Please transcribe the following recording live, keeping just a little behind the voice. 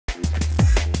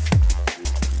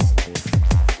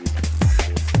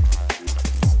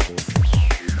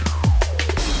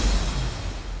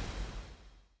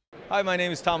Hi, my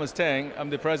name is Thomas Tang. I'm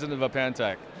the president of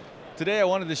Apantac. Today I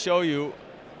wanted to show you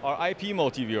our IP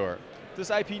Multiviewer. This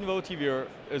IP Multiviewer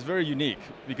is very unique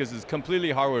because it's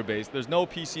completely hardware-based. There's no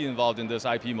PC involved in this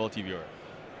IP Multiviewer.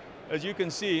 As you can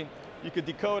see, you could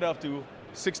decode up to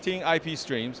 16 IP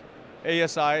streams.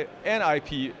 ASI and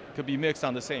IP could be mixed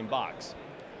on the same box.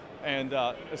 And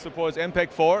it supports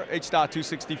MPEG-4,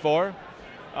 H.264,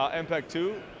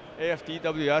 MPEG-2, AFD,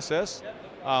 WSS.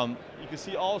 You can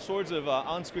see all sorts of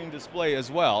on-screen display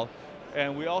as well.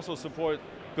 And we also support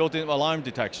built-in alarm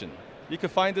detection. You can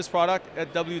find this product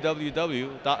at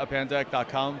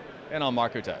www.apantac.com and on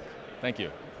Markertek. Thank you.